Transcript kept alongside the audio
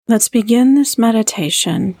Let's begin this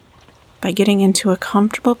meditation by getting into a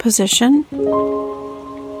comfortable position.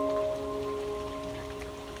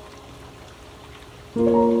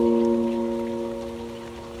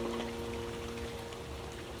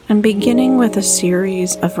 And beginning with a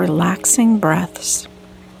series of relaxing breaths.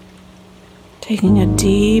 Taking a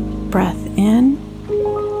deep breath in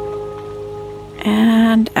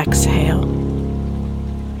and exhale.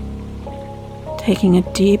 Taking a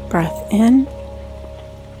deep breath in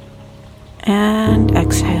and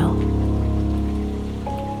exhale.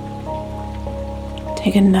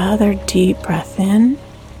 Take another deep breath in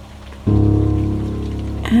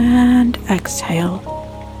and exhale.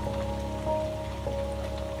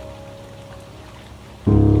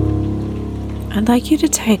 I'd like you to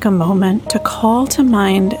take a moment to call to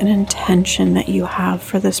mind an intention that you have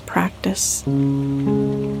for this practice.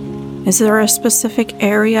 Is there a specific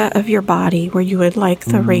area of your body where you would like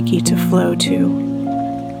the Reiki to flow to?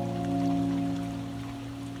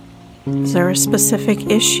 Is there a specific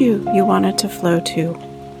issue you want it to flow to?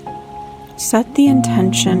 Set the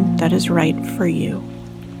intention that is right for you.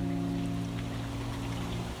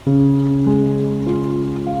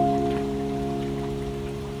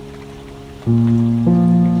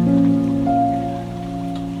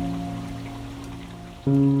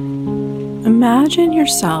 Imagine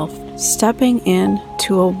yourself stepping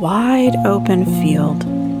into a wide open field.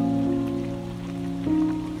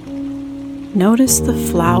 Notice the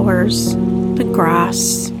flowers, the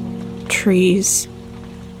grass, trees,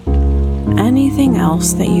 anything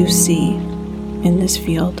else that you see in this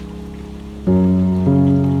field.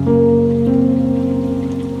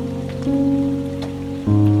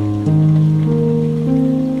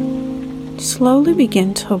 Slowly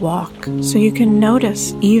begin to walk so you can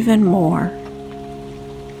notice even more.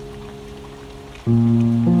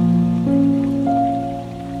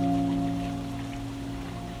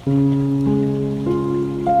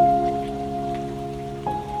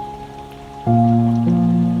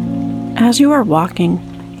 As you are walking,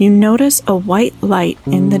 you notice a white light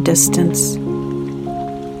in the distance.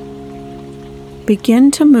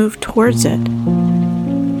 Begin to move towards it.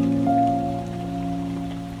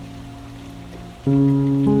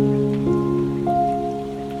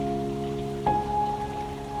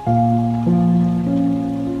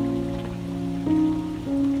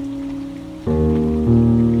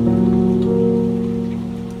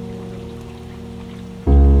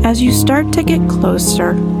 As you start to get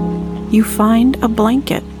closer, you find a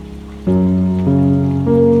blanket.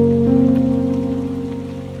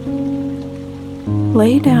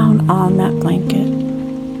 Lay down on that blanket.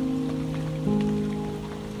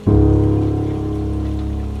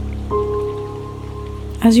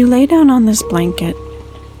 As you lay down on this blanket,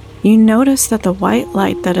 you notice that the white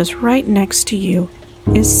light that is right next to you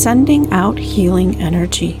is sending out healing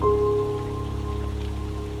energy.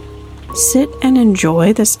 Sit and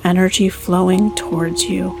enjoy this energy flowing towards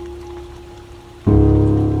you.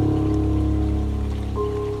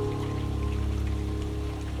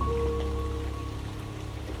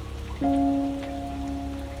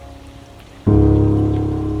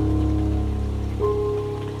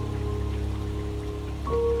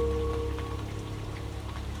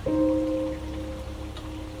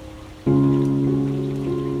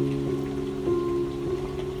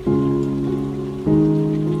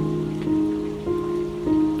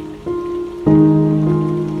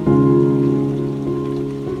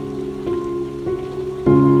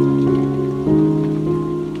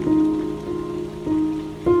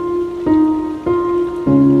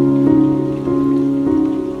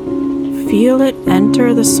 Feel it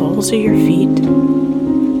enter the soles of your feet.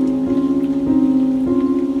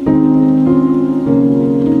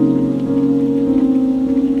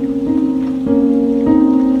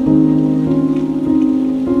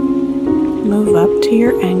 Move up to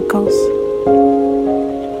your ankles.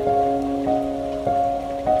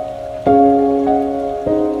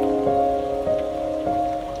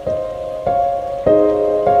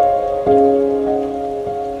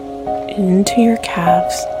 Into your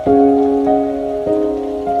calves.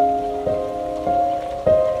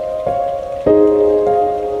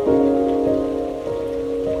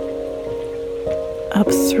 Up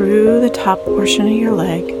through the top portion of your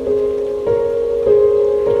leg.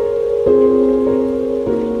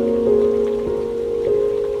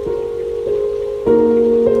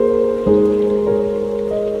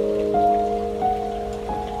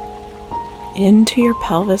 Into your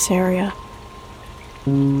pelvis area.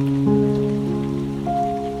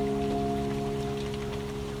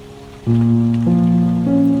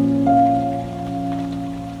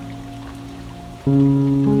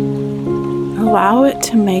 Allow it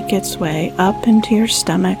to make its way up into your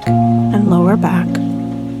stomach and lower back.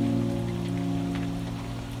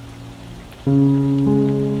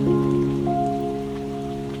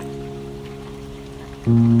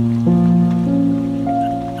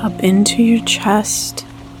 Up into your chest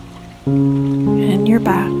and your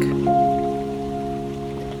back.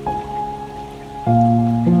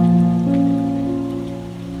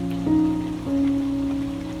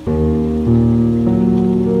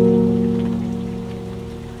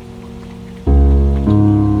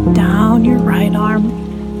 Down your right arm.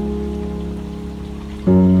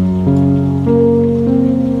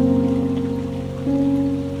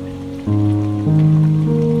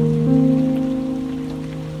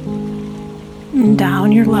 And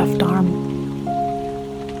down your left arm.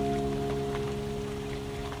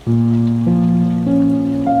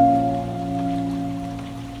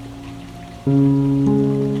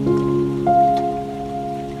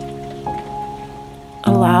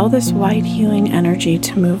 Allow this white healing energy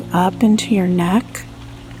to move up into your neck,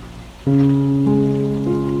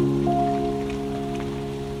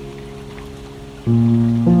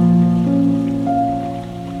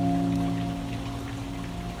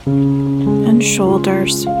 and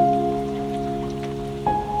shoulders.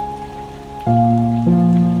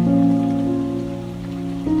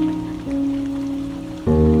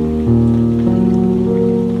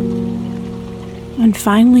 And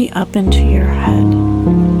finally up into your head.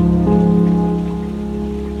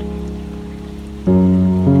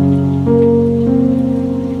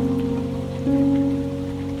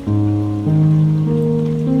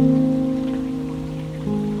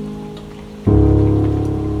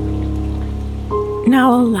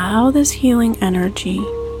 Now allow this healing energy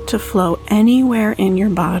to flow anywhere in your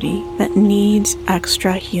body that needs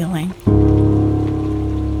extra healing.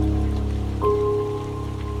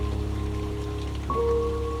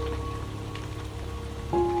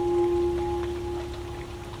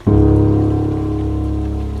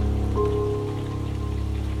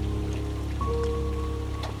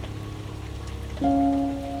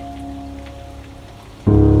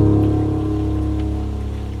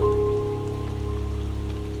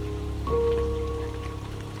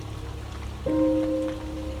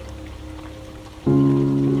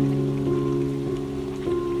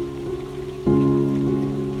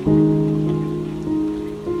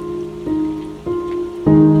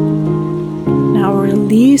 Now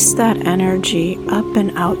release that energy up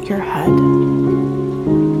and out your head.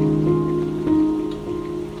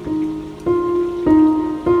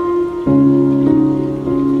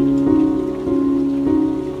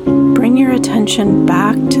 Bring your attention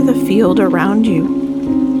back to the field around you.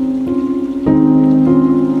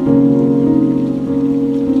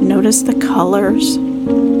 Notice the colors.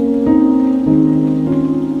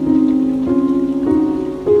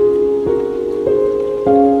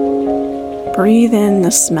 Breathe in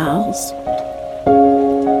the smells.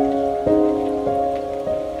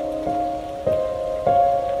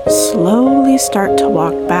 Slowly start to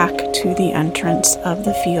walk back to the entrance of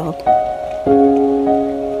the field,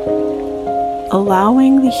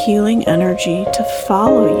 allowing the healing energy to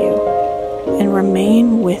follow you and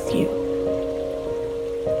remain with you.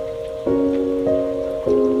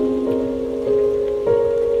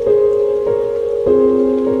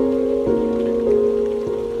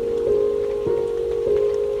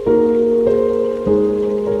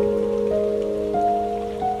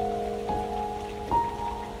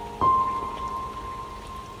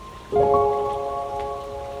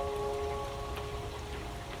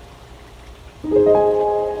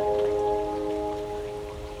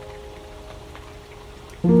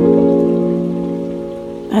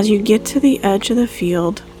 As you get to the edge of the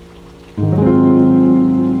field,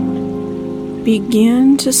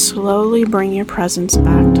 begin to slowly bring your presence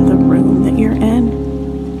back to the room that you're in.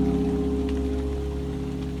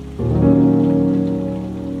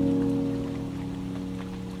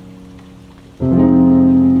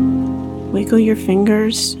 Wiggle your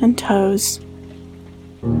fingers and toes.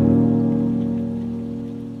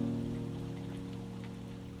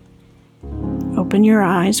 Open your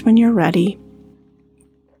eyes when you're ready.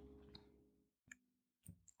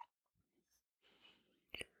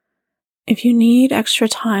 If you need extra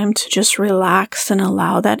time to just relax and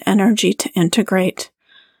allow that energy to integrate,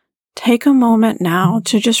 take a moment now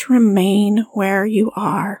to just remain where you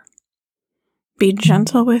are. Be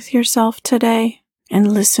gentle with yourself today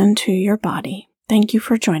and listen to your body. Thank you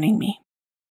for joining me.